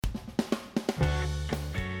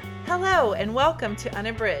Hello and welcome to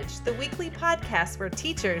Unabridged, the weekly podcast where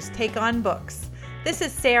teachers take on books. This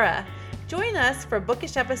is Sarah. Join us for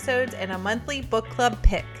bookish episodes and a monthly book club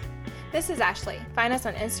pick. This is Ashley. Find us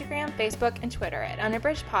on Instagram, Facebook, and Twitter at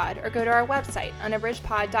UnabridgedPod or go to our website,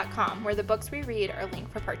 unabridgedpod.com, where the books we read are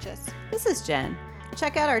linked for purchase. This is Jen.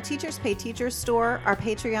 Check out our Teachers Pay Teachers store, our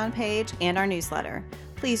Patreon page, and our newsletter.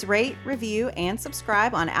 Please rate, review, and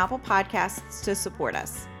subscribe on Apple Podcasts to support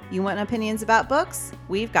us. You want opinions about books?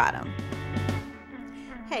 We've got them.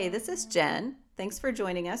 Hey, this is Jen. Thanks for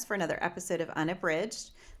joining us for another episode of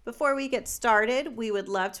Unabridged. Before we get started, we would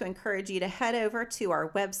love to encourage you to head over to our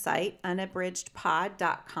website,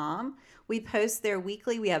 unabridgedpod.com. We post there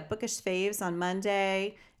weekly. We have bookish faves on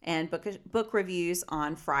Monday and book reviews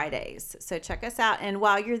on Fridays. So check us out. And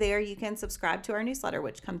while you're there, you can subscribe to our newsletter,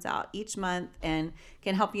 which comes out each month and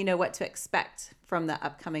can help you know what to expect from the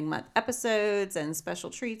upcoming month episodes and special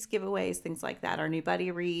treats, giveaways, things like that, our new buddy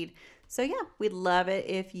read. So yeah, we'd love it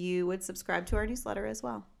if you would subscribe to our newsletter as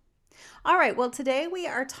well. All right, well, today we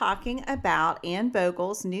are talking about Anne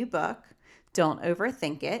Bogle's new book, Don't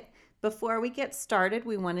Overthink It. Before we get started,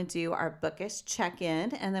 we want to do our bookish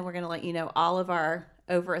check-in, and then we're going to let you know all of our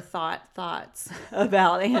thoughts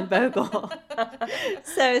about Anne Bogle.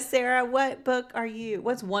 So, Sarah,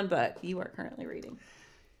 what's one book you are currently reading?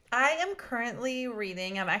 I am currently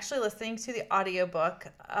reading, I'm actually listening to the audiobook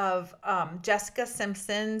of Jessica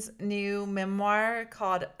Simpson's new memoir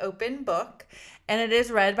called Open Book, and it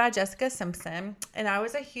is read by Jessica Simpson. And I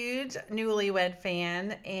was a huge Newlywed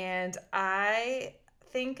fan, and I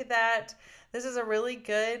think that this is a really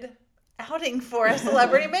good outing for a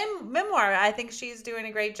celebrity memoir. I think she's doing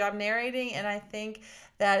a great job narrating, and I think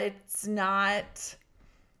that it's not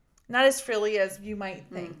as frilly as you might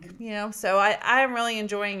think, you know? So I'm really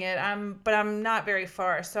enjoying it. But I'm not very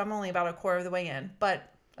far, so I'm only about a quarter of the way in. But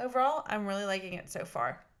overall, I'm really liking it so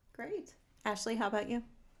far. Great. Ashley, how about you?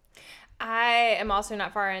 I am also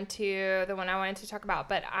not far into the one I wanted to talk about,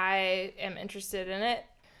 but I am interested in it.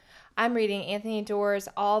 I'm reading Anthony Doerr's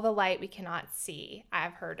All the Light We Cannot See.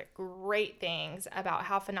 I've heard great things about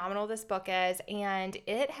how phenomenal this book is, and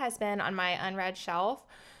it has been on my unread shelf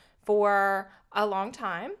for a long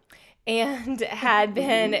time and had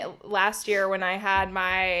been last year when I had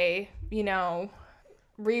my,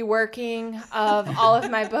 reworking of all of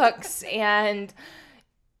my books and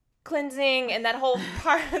cleansing and that whole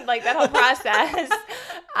part, like that whole process.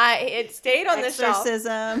 It stayed on the shelf.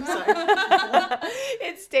 Exorcism.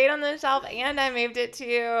 It stayed on the shelf, and I moved it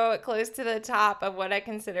to close to the top of what I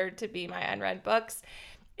considered to be my unread books.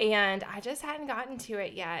 And I just hadn't gotten to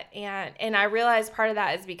it yet. And I realized part of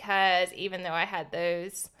that is because even though I had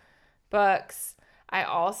those books, I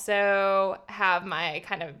also have my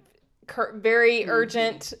kind of very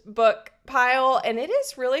urgent book pile. And it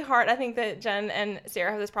is really hard. I think that Jen and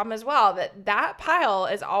Sarah have this problem as well, that pile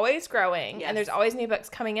is always growing. Yes. And there's always new books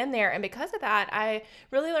coming in there. And because of that, I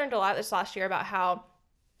really learned a lot this last year about how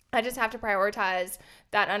I just have to prioritize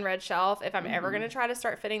that unread shelf if I'm ever going to try to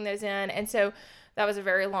start fitting those in. And so that was a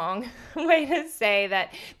very long way to say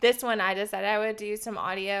that this one I decided I would do some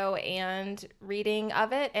audio and reading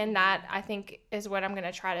of it. And that I think is what I'm going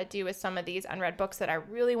to try to do with some of these unread books that I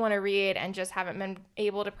really want to read and just haven't been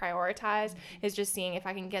able to prioritize, is just seeing if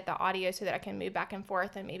I can get the audio so that I can move back and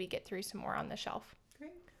forth and maybe get through some more on the shelf.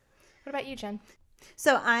 Great. What about you, Jen?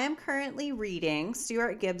 So I am currently reading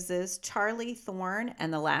Stuart Gibbs's Charlie Thorne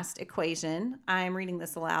and the Last Equation. I'm reading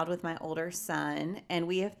this aloud with my older son, and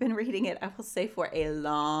we have been reading it, I will say, for a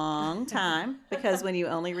long time, because when you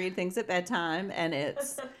only read things at bedtime and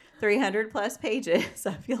it's 300 plus pages,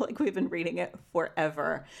 I feel like we've been reading it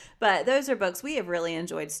forever. But those are books. We have really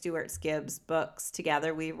enjoyed Stuart Gibbs books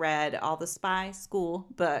together. We read all the spy school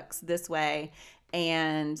books this way,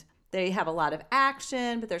 and they have a lot of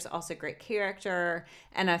action, but there's also great character.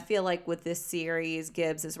 And I feel like with this series,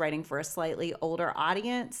 Gibbs is writing for a slightly older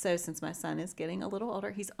audience. So since my son is getting a little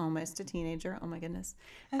older, he's almost a teenager. Oh my goodness.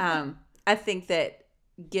 I think that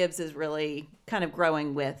Gibbs is really kind of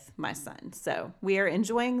growing with my son. So we are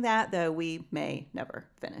enjoying that, though we may never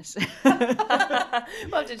finish. We'll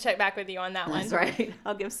have to check back with you on that one. That's right.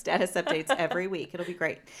 I'll give status updates every week. It'll be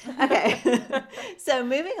great. Okay. So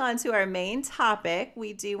moving on to our main topic,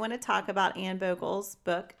 we do want to talk about Anne Bogle's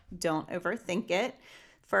book, Don't Overthink It.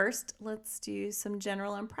 First, let's do some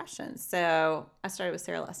general impressions. So I started with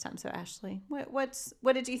Sarah last time. So Ashley,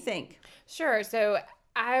 what did you think? Sure. So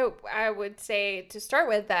I would say to start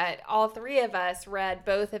with that all three of us read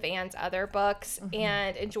both of Anne's other books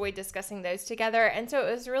and enjoyed discussing those together. And so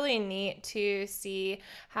it was really neat to see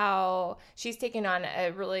how she's taken on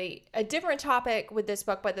a different topic with this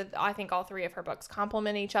book, but I think all three of her books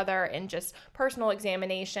complement each other in just personal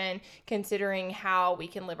examination, considering how we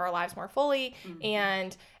can live our lives more fully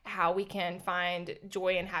and how we can find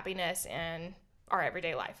joy and happiness in our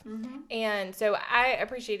everyday life. And so I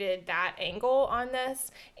appreciated that angle on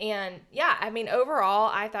this. And yeah, I mean,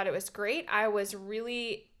 overall, I thought it was great. I was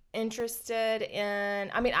really interested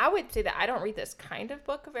in, I would say that I don't read this kind of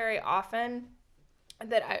book very often.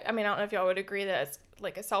 That I don't know if y'all would agree that it's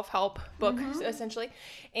like a self-help book, essentially.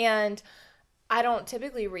 And I don't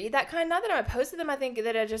typically read that kind. Not that I'm opposed to them. I think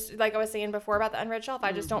that I just, like I was saying before about the unread shelf,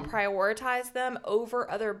 I just don't prioritize them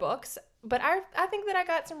over other books. But I think that I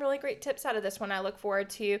got some really great tips out of this one. I look forward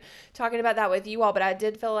to talking about that with you all. But I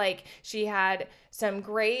did feel like she had some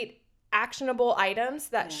great actionable items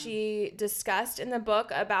that she discussed in the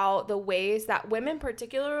book about the ways that women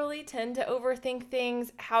particularly tend to overthink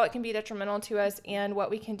things, how it can be detrimental to us, and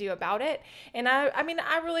what we can do about it. And I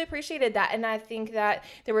really appreciated that. And I think that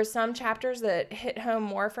there were some chapters that hit home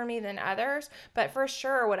more for me than others. But for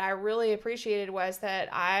sure, what I really appreciated was that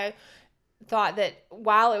I thought that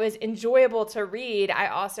while it was enjoyable to read, I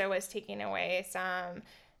also was taking away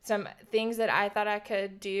some things that I thought I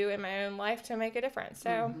could do in my own life to make a difference.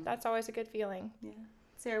 So that's always a good feeling. Yeah.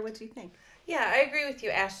 Sarah, what do you think? Yeah, I agree with you,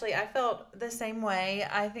 Ashley. I felt the same way.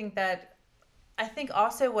 I think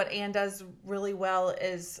also what Anne does really well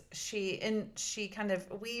is she kind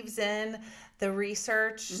of weaves in the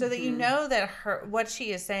research so that you know that what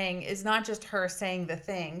she is saying is not just her saying the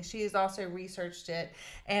thing. She has also researched it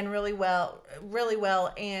and really well,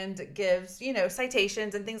 and gives,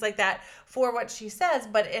 citations and things like that for what she says,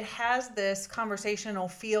 but it has this conversational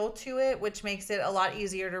feel to it, which makes it a lot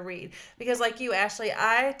easier to read. Because like you, Ashley,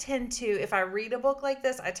 I tend to, if I read a book like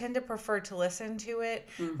this, I tend to prefer to listen to it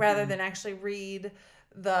rather than actually read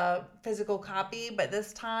the physical copy. But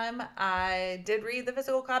this time I did read the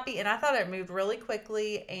physical copy and I thought it moved really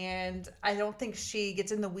quickly, and I don't think she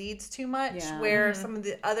gets in the weeds too much, where some of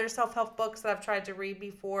the other self-help books that I've tried to read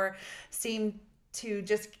before seem to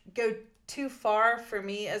just go too far for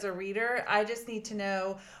me as a reader. I just need to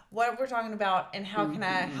know what we're talking about and how can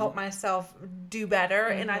I help myself do better.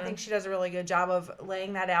 And I think she does a really good job of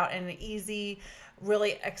laying that out in an easy,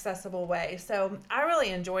 really accessible way. So I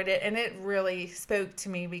really enjoyed it, and it really spoke to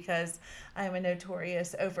me because I am a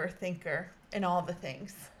notorious overthinker in all the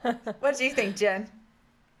things. What do you think, Jen?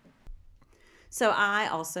 So I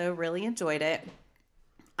also really enjoyed it.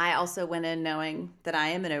 I also went in knowing that I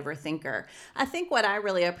am an overthinker. I think what I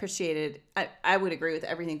really appreciated, I would agree with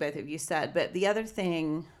everything both of you said, but the other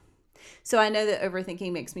thing, so I know that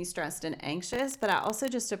overthinking makes me stressed and anxious, but I also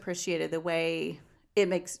just appreciated the way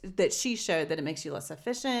that she showed that it makes you less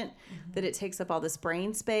efficient, that it takes up all this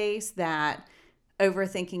brain space, that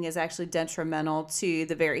overthinking is actually detrimental to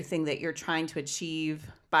the very thing that you're trying to achieve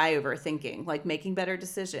by overthinking, like making better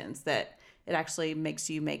decisions, that it actually makes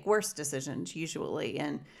you make worse decisions usually.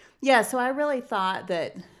 And yeah, so I really thought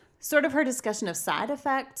that sort of her discussion of side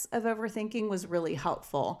effects of overthinking was really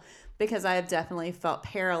helpful, because I have definitely felt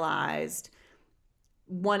paralyzed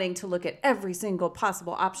wanting to look at every single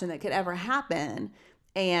possible option that could ever happen.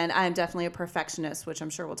 And I'm definitely a perfectionist, which I'm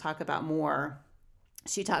sure we'll talk about more.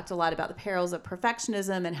 She talked a lot about the perils of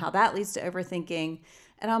perfectionism and how that leads to overthinking.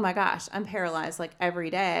 And oh my gosh, I'm paralyzed like every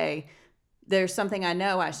day. There's something I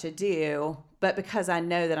know I should do, but because I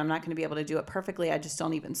know that I'm not going to be able to do it perfectly, I just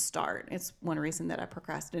don't even start. It's one reason that I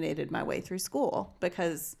procrastinated my way through school,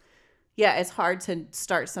 because yeah, it's hard to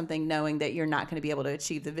start something knowing that you're not going to be able to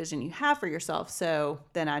achieve the vision you have for yourself. So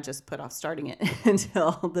then I just put off starting it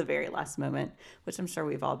until the very last moment, which I'm sure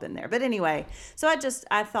we've all been there. But anyway, so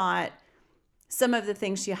I thought some of the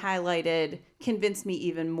things she highlighted convinced me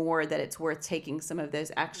even more that it's worth taking some of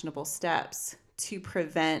those actionable steps to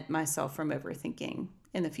prevent myself from overthinking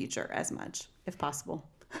in the future as much, if possible.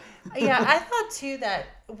 Yeah, I thought too that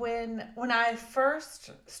when I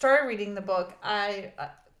first started reading the book,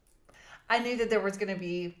 I knew that there was going to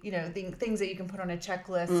be, things that you can put on a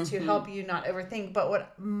checklist to help you not overthink. But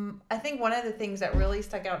what I think one of the things that really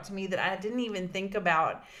stuck out to me that I didn't even think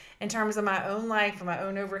about in terms of my own life and my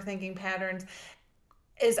own overthinking patterns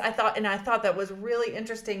is I thought that was really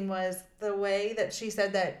interesting was the way that she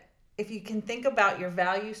said that if you can think about your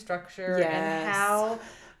value structure and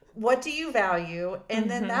what do you value, and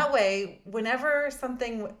then that way, whenever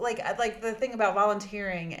something like the thing about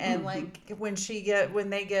volunteering and like when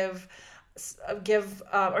they give give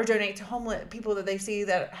or donate to homeless people that they see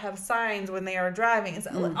that have signs when they are driving. It's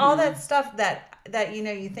all that stuff that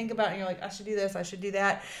you think about and you're like, I should do this, I should do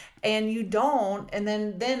that, and you don't. And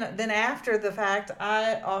then after the fact,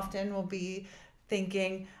 I often will be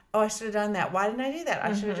thinking, oh, I should have done that. Why didn't I do that?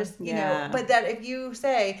 I should have just but that if you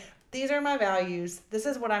say, these are my values, this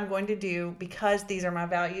is what I'm going to do because these are my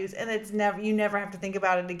values, and you never have to think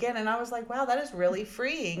about it again. And I was like, wow, that is really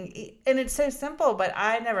freeing. And it's so simple, but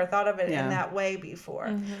I never thought of it in that way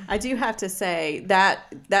before. I do have to say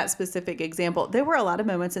that specific example, there were a lot of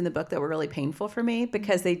moments in the book that were really painful for me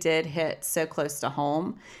because they did hit so close to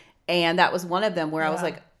home. And that was one of them where I was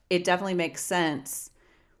like, it definitely makes sense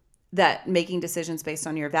that making decisions based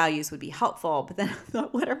on your values would be helpful. But then I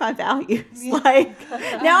thought, what are my values? Like,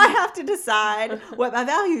 now I have to decide what my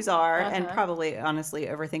values are and probably honestly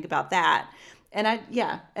overthink about that. And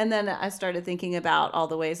and then I started thinking about all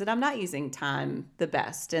the ways that I'm not using time the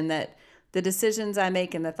best, and that the decisions I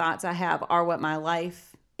make and the thoughts I have are what my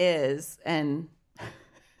life is. And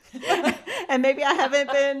maybe I haven't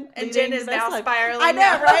been. And Jen is now spiraling. I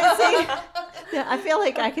know, right? See, I feel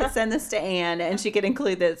like I could send this to Anne and she could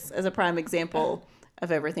include this as a prime example of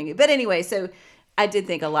overthinking. But anyway, so I did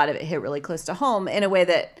think a lot of it hit really close to home in a way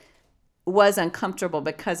that was uncomfortable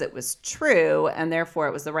because it was true, and therefore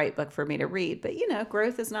it was the right book for me to read. But,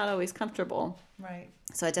 growth is not always comfortable. Right.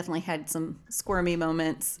 So I definitely had some squirmy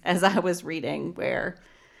moments as I was reading where,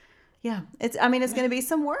 it's going to be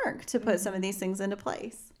some work to put some of these things into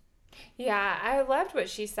place. Yeah, I loved what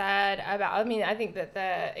she said about, I think that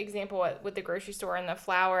the example with the grocery store and the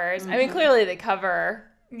flowers, clearly the cover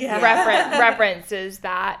references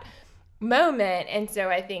that moment. And so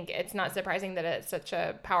I think it's not surprising that it's such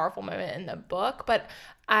a powerful moment in the book. But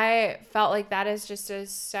I felt like that is just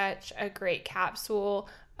such a great capsule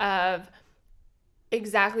of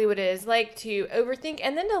exactly what it is like to overthink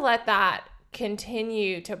and then to let that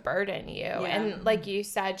continue to burden you. And like you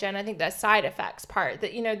said, Jen, I think the side effects part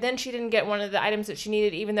that, then she didn't get one of the items that she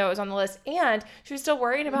needed, even though it was on the list. And she was still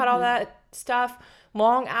worried about all that stuff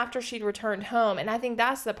long after she'd returned home. And I think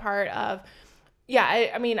that's the part of,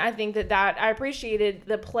 I think that I appreciated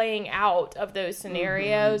the playing out of those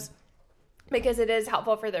scenarios. Because it is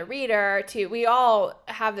helpful for the reader we all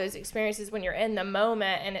have those experiences when you're in the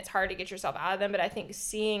moment and it's hard to get yourself out of them. But I think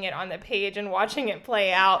seeing it on the page and watching it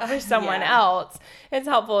play out for someone else, it's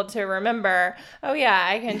helpful to remember,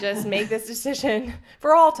 I can just make this decision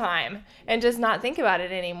for all time and just not think about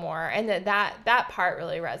it anymore. And that part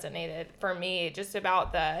really resonated for me, just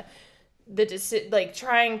about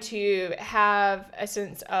trying to have a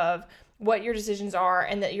sense of what your decisions are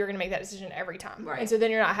and that you're going to make that decision every time. Right. And so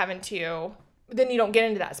then you're not having to, then you don't get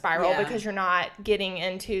into that spiral because you're not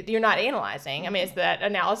analyzing. It's that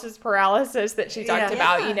analysis paralysis that she talked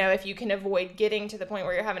about. If you can avoid getting to the point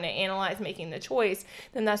where you're having to analyze making the choice,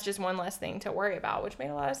 then that's just one less thing to worry about, which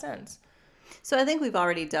made a lot of sense. So I think we've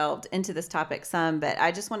already delved into this topic some, but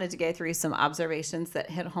I just wanted to go through some observations that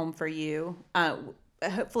hit home for you,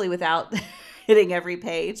 hopefully without hitting every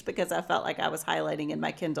page, because I felt like I was highlighting in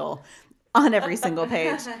my Kindle on every single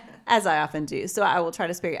page, as I often do. So I will try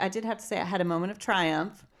to spare you. I did have to say I had a moment of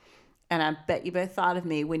triumph, and I bet you both thought of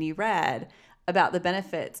me when you read about the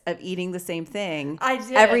benefits of eating the same thing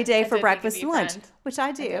every day for breakfast and lunch, which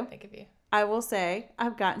I do. I did think of you. I will say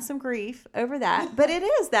I've gotten some grief over that, but it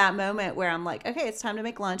is that moment where I'm like, okay, it's time to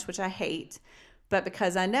make lunch, which I hate, but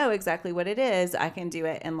because I know exactly what it is, I can do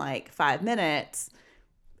it in like 5 minutes,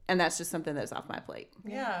 and that's just something that's off my plate.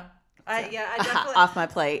 Yeah. I definitely off my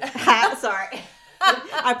plate. Sorry.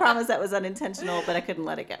 I promise that was unintentional, but I couldn't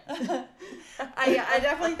let it go. I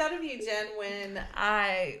definitely thought of you, Jen, when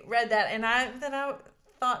I read that, and I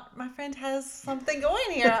thought my friend has something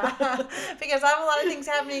going here because I have a lot of things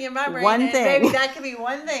happening in my brain. One thing. Maybe that could be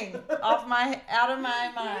one thing out of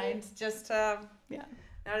my mind. Just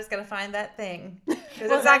Now I'm just going to find that thing.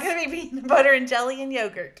 Because it's not going to be peanut butter and jelly and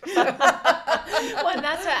yogurt. Well, and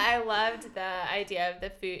that's what I loved, the idea of the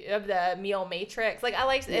food, of the meal matrix. Like, I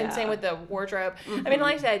liked, and same with the wardrobe. Mm-hmm. I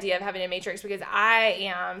like the idea of having a matrix because I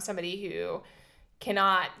am somebody who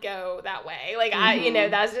cannot go that way. Like,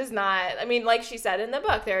 mm-hmm. That's just not, like she said in the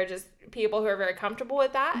book, there are just people who are very comfortable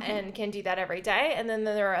with that mm-hmm. and can do that every day. And then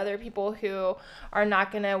there are other people who are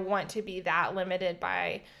not going to want to be that limited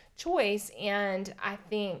by choice. And I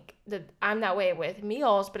think that I'm that way with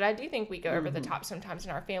meals, but I do think we go over the top sometimes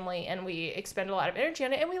in our family and we expend a lot of energy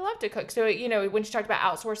on it, and we love to cook. So, when she talked about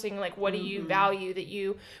outsourcing, like, what do you value that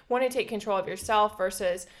you want to take control of yourself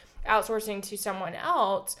versus outsourcing to someone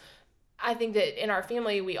else? I think that in our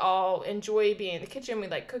family, we all enjoy being in the kitchen. We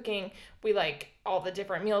like cooking. We like all the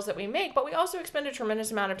different meals that we make, but we also expend a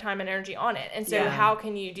tremendous amount of time and energy on it. And so how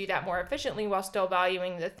can you do that more efficiently while still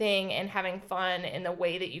valuing the thing and having fun in the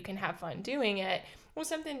way that you can have fun doing it was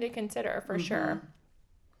something to consider for sure.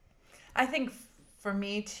 I think for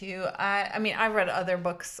me too, I mean, I read other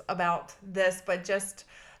books about this, but just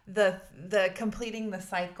the completing the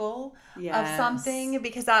cycle of something,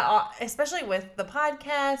 because I, especially with the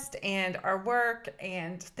podcast and our work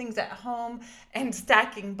and things at home and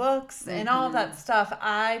stacking books and all that stuff,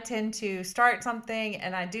 I tend to start something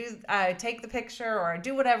and I take the picture or I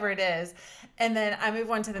do whatever it is, and then I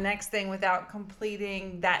move on to the next thing without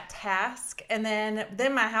completing that task, and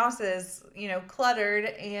then my house is, you know, cluttered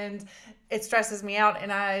and it stresses me out.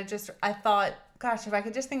 And I thought, gosh, if I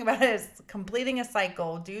could just think about it as completing a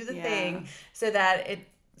cycle, do the thing so that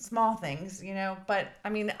small things, you know. But I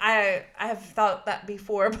mean, I have thought that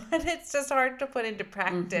before, but it's just hard to put into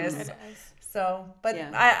practice. So, but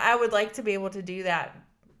I would like to be able to do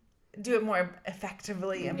it more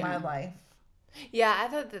effectively in my life. Yeah, I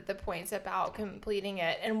thought that the points about completing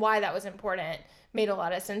it and why that was important made a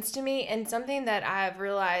lot of sense to me. And something that I've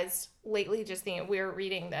realized lately, just thinking, we were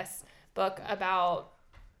reading this book about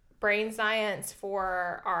brain science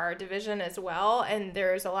for our division as well, and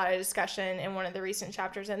there's a lot of discussion in one of the recent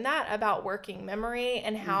chapters in that about working memory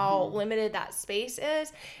and how limited that space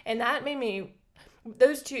is. And that made me,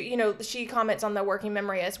 those two, you know, she comments on the working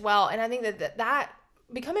memory as well, and I think that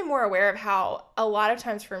becoming more aware of how a lot of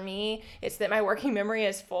times for me it's that my working memory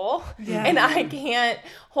is full and I can't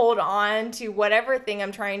hold on to whatever thing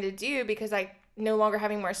I'm trying to do because I no longer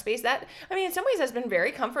having more space. That, I mean, in some ways has been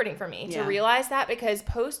very comforting for me to realize that, because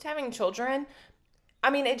post having children, I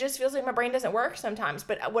mean, it just feels like my brain doesn't work sometimes.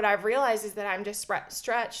 But what I've realized is that I'm just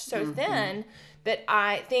stretched so thin that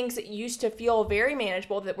things that used to feel very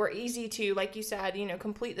manageable, that were easy to, like you said, you know,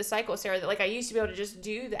 complete the cycle, Sarah, that like I used to be able to just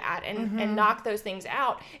do that and knock those things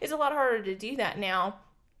out. It's a lot harder to do that now.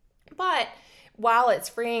 But while it's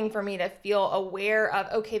freeing for me to feel aware of,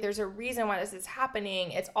 okay, there's a reason why this is happening,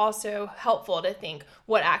 it's also helpful to think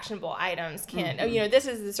what actionable items can, you know, this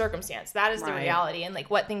is the circumstance, that is the reality, and like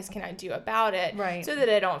what things can I do about it so that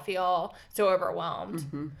I don't feel so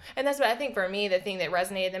overwhelmed. And that's what I think for me, the thing that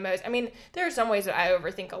resonated the most. I mean, there are some ways that I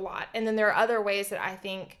overthink a lot, and then there are other ways that I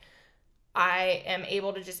think I am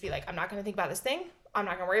able to just be like, I'm not going to think about this thing. I'm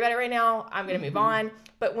not going to worry about it right now. I'm going to move on.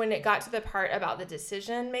 But when it got to the part about the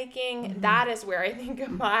decision making, that is where I think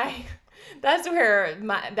that's where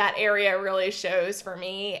that area really shows for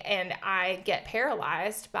me. And I get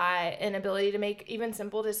paralyzed by inability to make even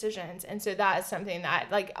simple decisions. And so that is something that,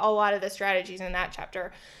 like, a lot of the strategies in that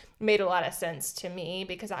chapter made a lot of sense to me,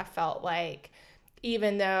 because I felt like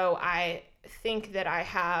even though I think that I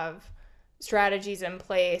have strategies in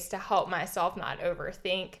place to help myself not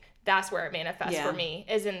overthink, that's where it manifests for me,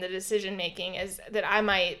 is in the decision making, is that I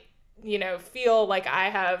might, you know, feel like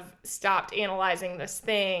I have stopped analyzing this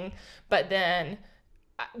thing, but then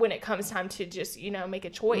when it comes time to just, you know, make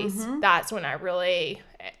a choice, that's when I really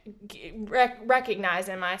recognize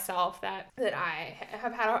in myself that I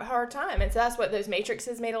have had a hard time. And so that's what those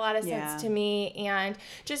matrices made a lot of sense to me. And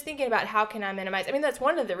just thinking about how can I minimize, I mean, that's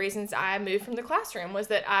one of the reasons I moved from the classroom, was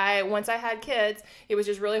that once I had kids, it was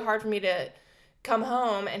just really hard for me to come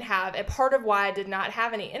home and have a part of why I did not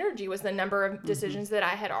have any energy was the number of decisions that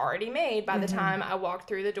I had already made by the time I walked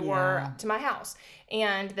through the door to my house.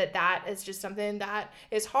 And that is just something that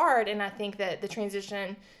is hard. And I think that the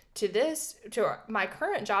transition to my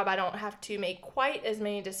current job, I don't have to make quite as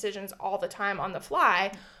many decisions all the time on the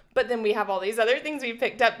fly. But then we have all these other things we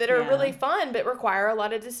picked up that are really fun, but require a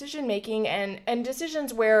lot of decision making and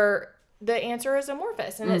decisions where the answer is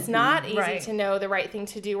amorphous, and it's not easy to know the right thing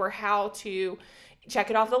to do or how to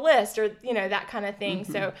check it off the list, or, you know, that kind of thing.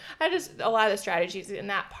 So a lot of the strategies in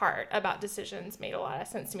that part about decisions made a lot of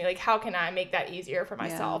sense to me. Like, how can I make that easier for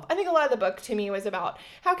myself? I think a lot of the book to me was about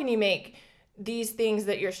how can you make these things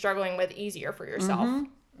that you're struggling with easier for yourself.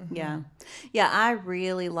 Yeah, I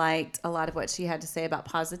really liked a lot of what she had to say about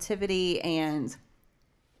positivity, and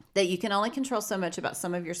that you can only control so much about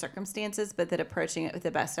some of your circumstances, but that approaching it with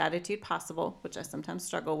the best attitude possible, which I sometimes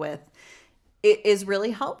struggle with, it is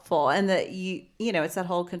really helpful. And that you know, it's that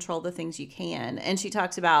whole control the things you can. And she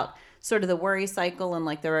talks about sort of the worry cycle and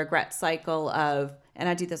like the regret cycle of, and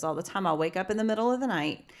I do this all the time, I'll wake up in the middle of the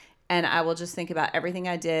night and I will just think about everything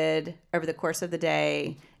I did over the course of the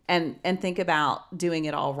day and think about doing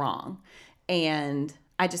it all wrong. And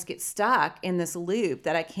I just get stuck in this loop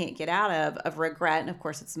that I can't get out of regret. And of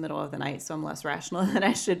course, it's the middle of the night, so I'm less rational than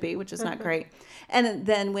I should be, which is not great. And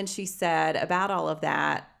then when she said about all of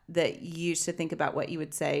that, that you should think about what you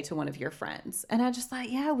would say to one of your friends. And I just thought,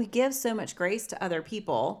 yeah, we give so much grace to other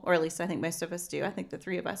people, or at least I think most of us do. I think the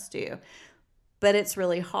three of us do. But it's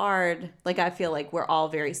really hard. Like, I feel like we're all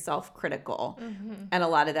very self-critical. And a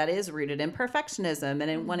lot of that is rooted in perfectionism and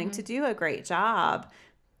in wanting to do a great job,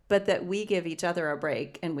 but that we give each other a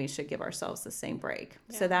break and we should give ourselves the same break.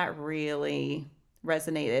 Yeah. So that really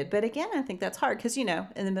resonated. But again, I think that's hard because, in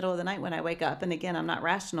the middle of the night when I wake up, and again, I'm not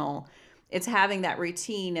rational, it's having that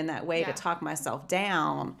routine and that way to talk myself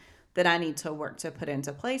down that I need to work to put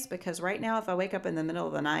into place. Because right now, if I wake up in the middle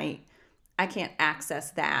of the night, I can't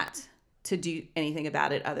access that to do anything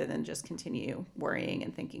about it other than just continue worrying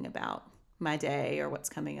and thinking about my day or what's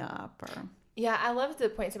coming up. Yeah, I love the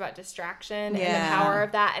points about distraction and the power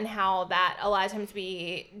of that, and how that a lot of times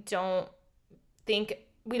we don't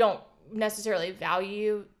necessarily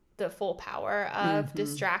value the full power of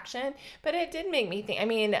distraction. But it did make me think. I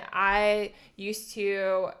mean, I used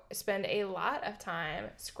to spend a lot of time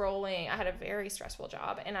scrolling. I had a very stressful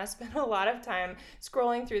job, and I spent a lot of time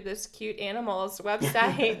scrolling through this cute animals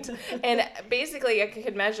website. And basically I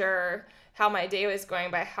could measure how my day was going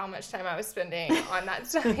by how much time I was spending on that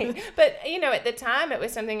site. But, at the time it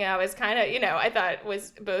was something I was kind of, I thought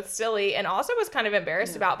was both silly and also was kind of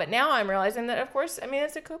embarrassed about. But now I'm realizing that, of course,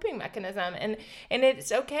 it's a coping mechanism, and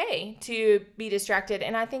it's okay to be distracted.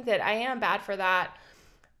 And I think that I am bad for that.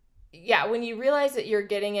 Yeah, when you realize that you're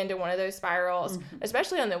getting into one of those spirals,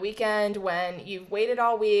 especially on the weekend when you've waited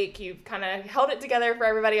all week, you've kind of held it together for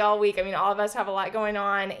everybody all week. I mean, all of us have a lot going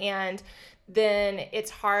on, and then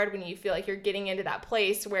it's hard when you feel like you're getting into that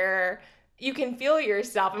place where you can feel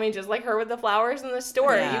yourself. I mean, just like her with the flowers in the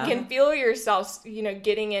store, you can feel yourself,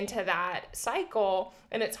 getting into that cycle,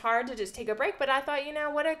 and it's hard to just take a break. But I thought,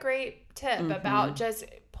 what a great tip about just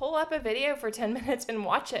pull up a video for 10 minutes and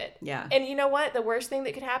watch it. Yeah. And you know what? The worst thing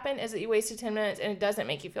that could happen is that you wasted 10 minutes and it doesn't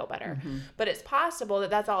make you feel better. But it's possible that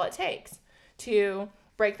that's all it takes to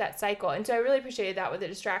break that cycle. And so I really appreciated that with the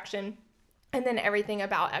distraction. And then everything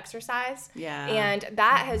about exercise. Yeah. And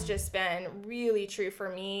that has just been really true for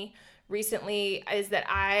me recently, is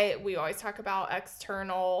that we always talk about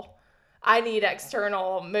I need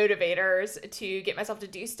external motivators to get myself to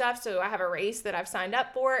do stuff. So I have a race that I've signed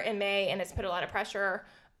up for in May, and it's put a lot of pressure,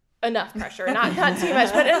 enough pressure, not too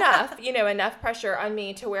much, but enough, enough pressure on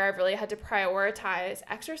me to where I've really had to prioritize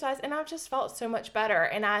exercise. And I've just felt so much better.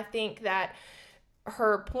 And I think that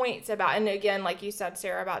her points about, and again, like you said,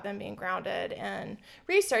 Sarah, about them being grounded in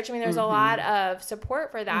research. I mean, there's a lot of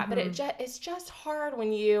support for that, but it's just hard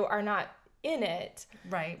when you are not in it,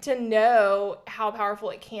 right, to know how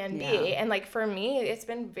powerful it can be. And like for me, it's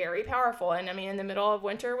been very powerful. And I mean, in the middle of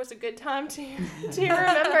winter was a good time to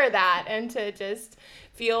remember that and to just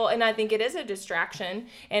feel. And I think it is a distraction,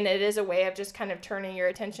 and it is a way of just kind of turning your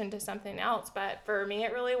attention to something else. But for me,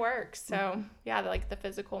 it really works. So yeah, like the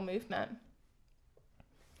physical movement.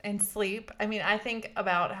 And sleep. I mean, I think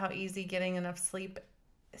about how easy getting enough sleep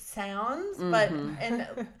sounds, but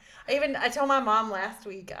I told my mom last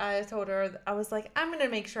week, I told her, I was like, I'm going to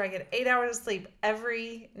make sure I get 8 hours of sleep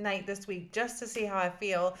every night this week just to see how I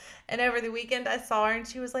feel. And over the weekend I saw her and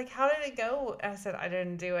she was like, how did it go? I said, I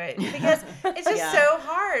didn't do it because it's just so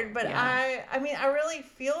hard. But I really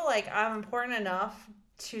feel like I'm important enough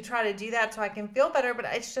to try to do that so I can feel better. But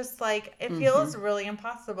it's just like, it feels really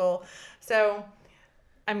impossible. So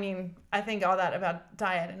I mean, I think all that about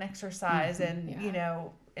diet and exercise and,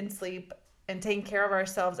 and sleep and taking care of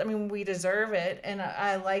ourselves. I mean, we deserve it. And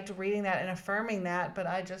I liked reading that and affirming that, but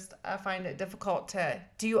I find it difficult to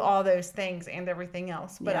do all those things and everything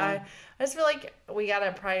else. But I just feel like we got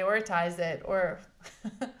to prioritize it, or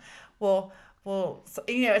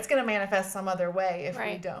it's going to manifest some other way if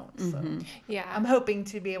we don't. So I'm hoping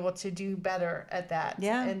to be able to do better at that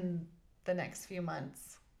in the next few months.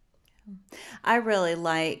 I really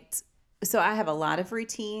liked, so I have a lot of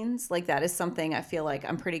routines. Like that is something I feel like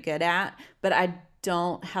I'm pretty good at, but I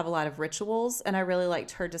don't have a lot of rituals. And I really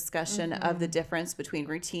liked her discussion of the difference between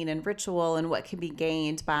routine and ritual and what can be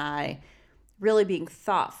gained by really being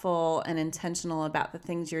thoughtful and intentional about the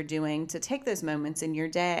things you're doing to take those moments in your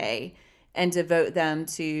day and devote them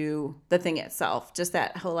to the thing itself. Just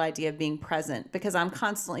that whole idea of being present, because I'm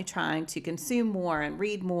constantly trying to consume more and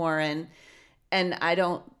read more, and I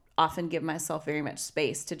don't often give myself very much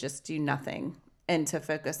space to just do nothing and to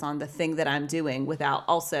focus on the thing that I'm doing without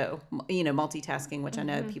also, multitasking, which I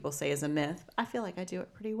know people say is a myth. I feel like I do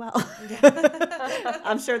it pretty well.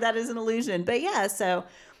 I'm sure that is an illusion. But so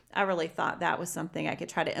I really thought that was something I could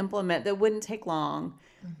try to implement that wouldn't take long,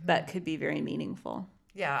 but could be very meaningful.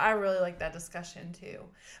 Yeah, I really like that discussion too,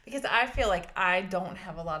 because I feel like I don't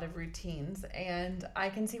have a lot of routines, and I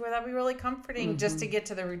can see where that'd be really comforting just to get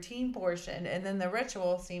to the routine portion, and then the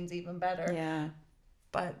ritual seems even better. Yeah.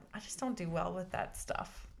 But I just don't do well with that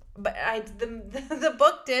stuff. But the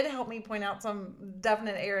book did help me point out some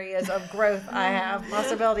definite areas of growth I have,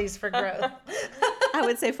 possibilities for growth. I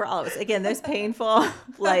would say for all of us, again, those painful,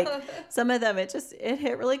 like some of them, it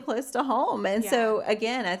hit really close to home. And so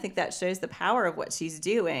again, I think that shows the power of what she's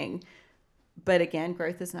doing. But again,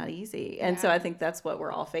 growth is not easy. And so I think that's what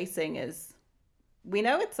we're all facing is we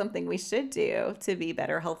know it's something we should do to be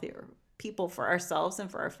better, healthier people for ourselves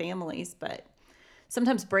and for our families. But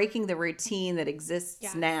sometimes breaking the routine that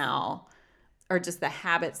exists now, or just the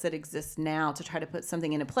habits that exist now, to try to put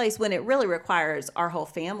something into place when it really requires our whole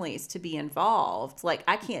families to be involved. Like,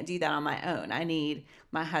 I can't do that on my own. I need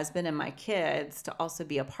my husband and my kids to also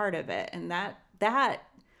be a part of it. And that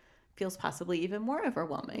feels possibly even more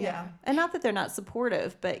overwhelming. Yeah. And not that they're not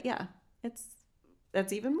supportive, but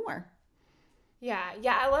that's even more. Yeah.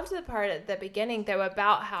 I loved the part at the beginning, though,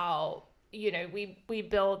 about how, we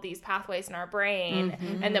build these pathways in our brain,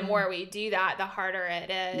 and the more we do that, the harder it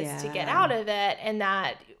is to get out of it. And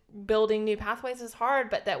that building new pathways is hard,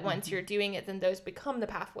 but that once you're doing it, then those become the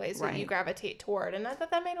pathways that you gravitate toward. And I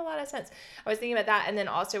thought that made a lot of sense. I was thinking about that. And then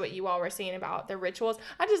also what you all were saying about the rituals.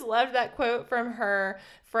 I just loved that quote from her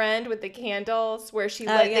friend with the candles, where she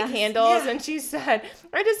lit the candles and she said,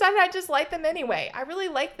 I decided I'd just light them anyway. I really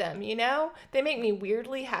like them, They make me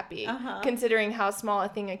weirdly happy considering how small a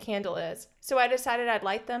thing a candle is. So I decided I'd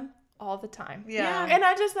light them all the time. Yeah. And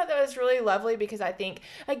I just thought that was really lovely, because I think,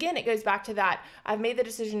 again, it goes back to that I've made the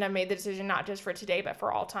decision not just for today, but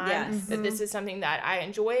for all time. Yes. That this is something that I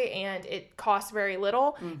enjoy, and it costs very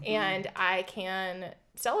little, and I can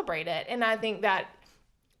celebrate it. And I think that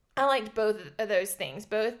I liked both of those things,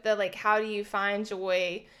 both the how do you find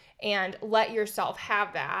joy and let yourself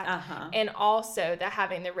have that, and also the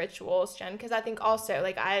having the rituals, Jen, because I think also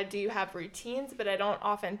I do have routines, but I don't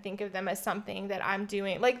often think of them as something that I'm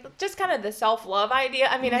doing, just kind of the self-love idea.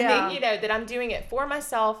 I mean, I think that I'm doing it for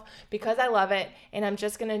myself because I love it, and I'm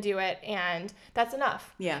just gonna do it, and that's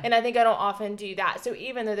enough. And I think I don't often do that. So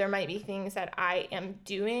even though there might be things that I am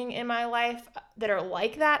doing in my life that are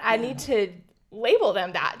like that, I need to label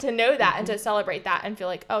them that, to know that, and to celebrate that, and feel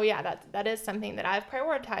like, oh yeah, that is something that I've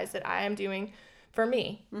prioritized, that I am doing for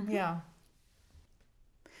me. Yeah.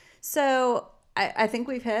 So I think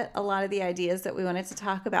we've hit a lot of the ideas that we wanted to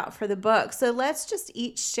talk about for the book. So let's just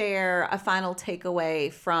each share a final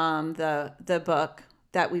takeaway from the book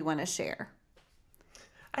that we want to share.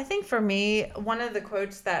 I think for me, one of the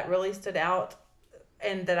quotes that really stood out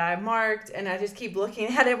and that I marked, and I just keep looking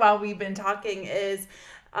at it while we've been talking, is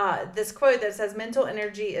this quote that says, mental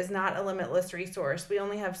energy is not a limitless resource. We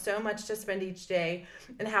only have so much to spend each day,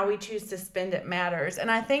 and how we choose to spend it matters. And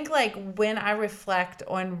I think when I reflect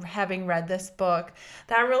on having read this book,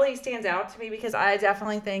 that really stands out to me, because I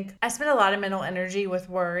definitely think I spend a lot of mental energy with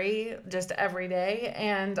worry just every day.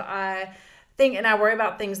 And I worry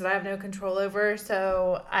about things that I have no control over.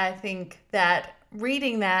 So I think that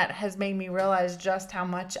reading that has made me realize just how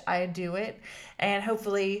much I do it, and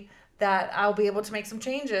hopefully that I'll be able to make some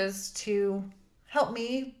changes to help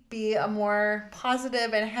me be a more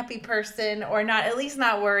positive and happy person, or at least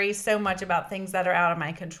not worry so much about things that are out of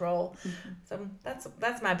my control. So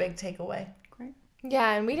that's my big takeaway. Great.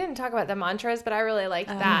 Yeah, and we didn't talk about the mantras, but I really liked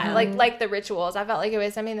that. Like the rituals. I felt like it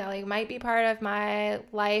was something that might be part of my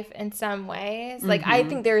life in some ways. I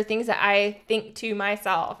think there are things that I think to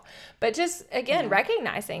myself, but just again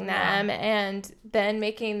recognizing them and then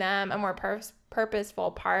making them a more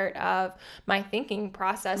purposeful part of my thinking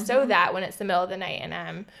process, so that when it's the middle of the night and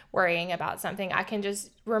I'm worrying about something, I can just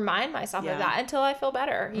remind myself of that until I feel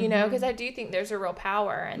better, because I do think there's a real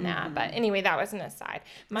power in that. But anyway, that was an aside.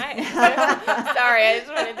 Sorry, I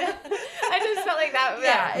just felt like that.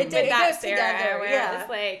 Yeah, it did. That It goes together. where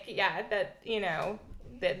it's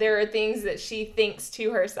that there are things that she thinks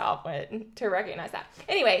to herself, to recognize that.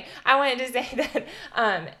 Anyway, I wanted to say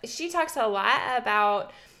that she talks a lot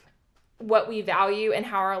about what we value and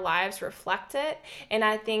how our lives reflect it. And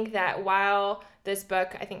I think that while this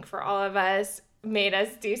book, I think for all of us, made us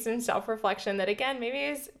do some self-reflection that, again, maybe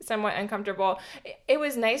is somewhat uncomfortable, it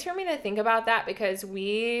was nice for me to think about that, because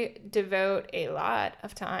we devote a lot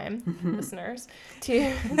of time, listeners, to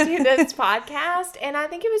this podcast. And I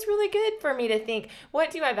think it was really good for me to think, what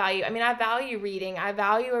do I value? I mean, I value reading. I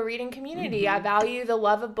value a reading community. I value the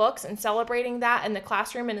love of books and celebrating that in the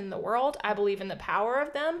classroom and in the world. I believe in the power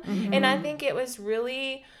of them. And I think it was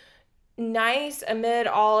really nice amid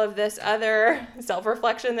all of this other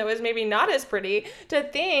self-reflection that was maybe not as pretty to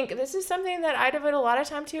think this is something that I devote a lot of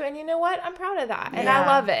time to. And you know what? I'm proud of that. And I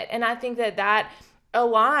love it. And I think that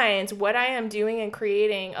aligns what I am doing and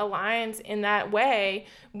creating aligns in that way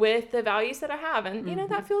with the values that I have. And, you know,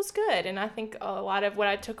 that feels good. And I think a lot of what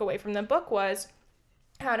I took away from the book was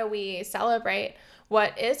how do we celebrate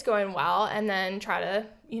what is going well and then try to,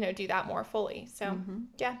 you know, do that more fully. So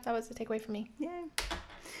yeah, that was the takeaway for me. Yay.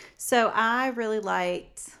 So I really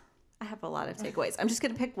liked, I have a lot of takeaways. I'm just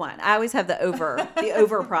going to pick one. I always have the over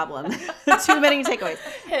problem. Too many takeaways.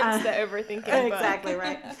 Hence the overthinking book. Exactly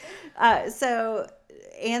right. So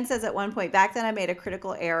Anne says at one point, back then I made a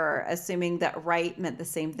critical error assuming that right meant the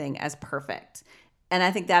same thing as perfect. And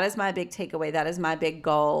I think that is my big takeaway. That is my big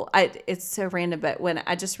goal. It's so random, but when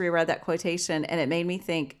I just reread that quotation and it made me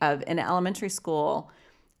think of in elementary school,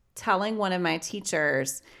 telling one of my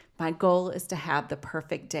teachers, my goal is to have the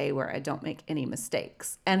perfect day where I don't make any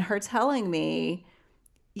mistakes. And her telling me,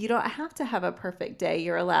 you don't have to have a perfect day.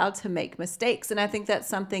 You're allowed to make mistakes. And I think that's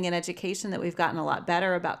something in education that we've gotten a lot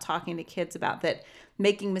better about talking to kids about, that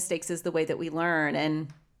making mistakes is the way that we learn, and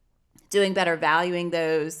doing better, valuing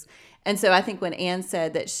those. And so I think when Anne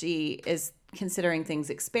said that she is considering things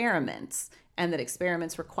experiments and that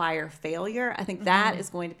experiments require failure, I think that is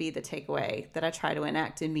going to be the takeaway that I try to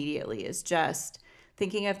enact immediately, is just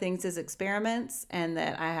thinking of things as experiments, and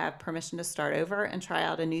that I have permission to start over and try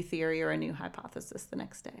out a new theory or a new hypothesis the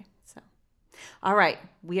next day. So, all right,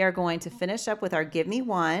 we are going to finish up with our Give Me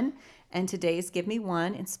One. And today's Give Me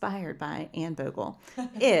One, inspired by Anne Bogle,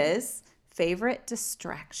 is favorite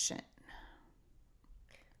distraction.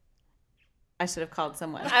 I should have called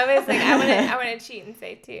someone. I was like, I want to cheat and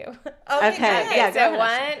say two. Okay. Yeah.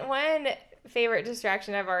 So one favorite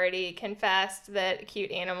distraction, I've already confessed that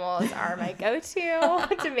cute animals are my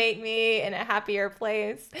go-to to make me in a happier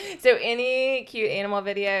place. So any cute animal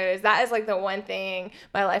videos, that is like the one thing.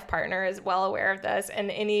 My life partner is well aware of this, and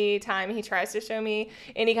any time he tries to show me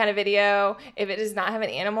any kind of video, if it does not have an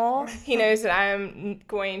animal, he knows that I'm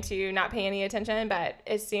going to not pay any attention. But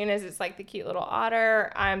as soon as it's like the cute little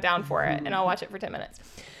otter, I'm down for it, and I'll watch it for 10 minutes.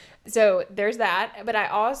 So there's that. But I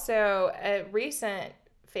also, a recent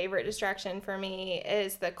favorite distraction for me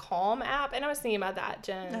is the Calm app. And I was thinking about that,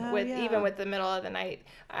 Jen, even with the middle of the night.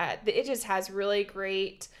 It just has really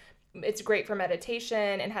great, it's great for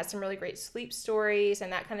meditation and has some really great sleep stories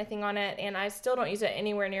and that kind of thing on it. And I still don't use it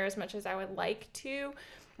anywhere near as much as I would like to.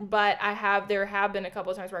 But there have been a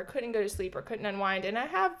couple of times where I couldn't go to sleep or couldn't unwind. And I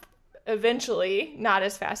have eventually, not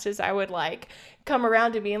as fast as I would like, come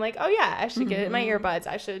around to being like, oh yeah, I should get my earbuds.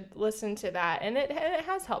 I should listen to that. And it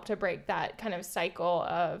has helped to break that kind of cycle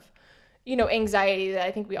of, you know, anxiety that I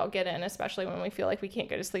think we all get in, especially when we feel like we can't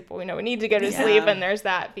go to sleep, but we know we need to go to sleep, and there's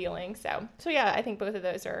that feeling. So yeah, I think both of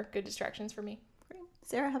those are good distractions for me. Great.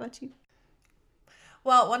 Sarah, how about you?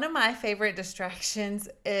 Well, one of my favorite distractions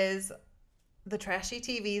is the trashy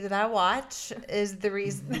TV that I watch. Is the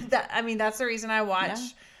reason that's the reason I watch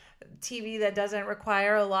TV that doesn't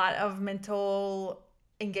require a lot of mental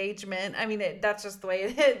engagement. I mean, that's just the way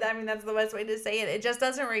it is. I mean, that's the best way to say it. It just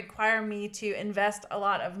doesn't require me to invest a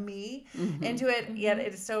lot of me into it, yet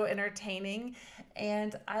it's so entertaining,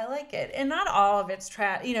 and I like it. And not all of it's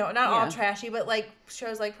all trashy, but like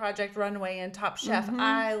shows like Project Runway and Top Chef,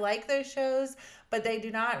 I like those shows, but they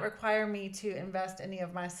do not require me to invest any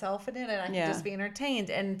of myself in it, and I can just be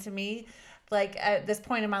entertained. And to me, like at this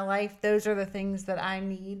point in my life, those are the things that I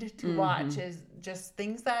need to watch, is just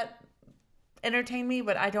things that entertain me,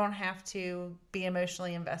 but I don't have to be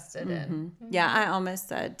emotionally invested in. Yeah, I almost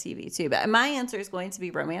said TV too, but my answer is going to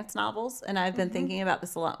be romance novels. And I've been thinking about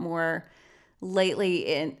this a lot more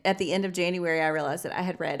lately. At the end of January, I realized that I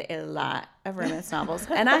had read a lot of romance novels,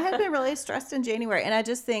 and I had been really stressed in January. And I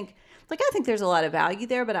just think, I think there's a lot of value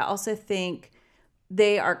there, but I also think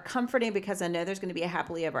they are comforting because I know there's going to be a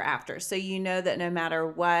happily ever after. So you know that no matter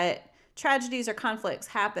what tragedies or conflicts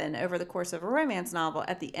happen over the course of a romance novel,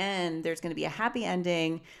 at the end, there's going to be a happy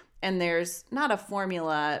ending. And there's not a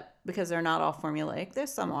formula, because they're not all formulaic.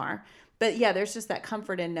 There's some are. But yeah, there's just that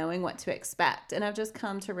comfort in knowing what to expect. And I've just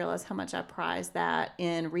come to realize how much I prize that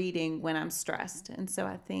in reading when I'm stressed. And so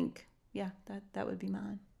I think, that would be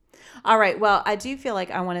mine. All right. Well, I do feel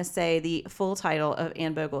like I want to say the full title of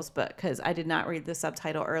Anne Bogle's book, because I did not read the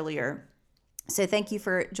subtitle earlier. So thank you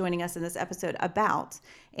for joining us in this episode about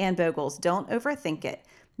Anne Bogle's Don't Overthink It.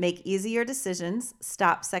 Make easier decisions,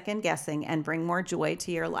 stop second guessing, and bring more joy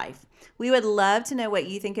to your life. We would love to know what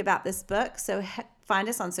you think about this book. So find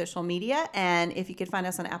us on social media. And if you could find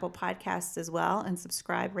us on Apple Podcasts as well and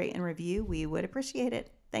subscribe, rate, and review, we would appreciate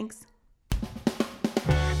it. Thanks.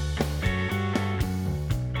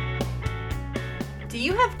 Do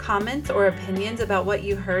you have comments or opinions about what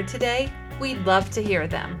you heard today? We'd love to hear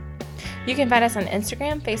them. You can find us on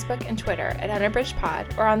Instagram, Facebook, and Twitter at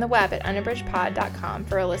UnabridgedPod or on the web at unabridgedpod.com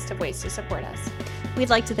for a list of ways to support us. We'd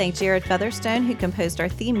like to thank Jared Featherstone, who composed our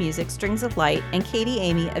theme music, Strings of Light, and Katie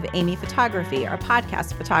Amy of Amy Photography, our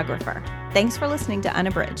podcast photographer. Thanks for listening to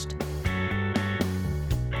Unabridged.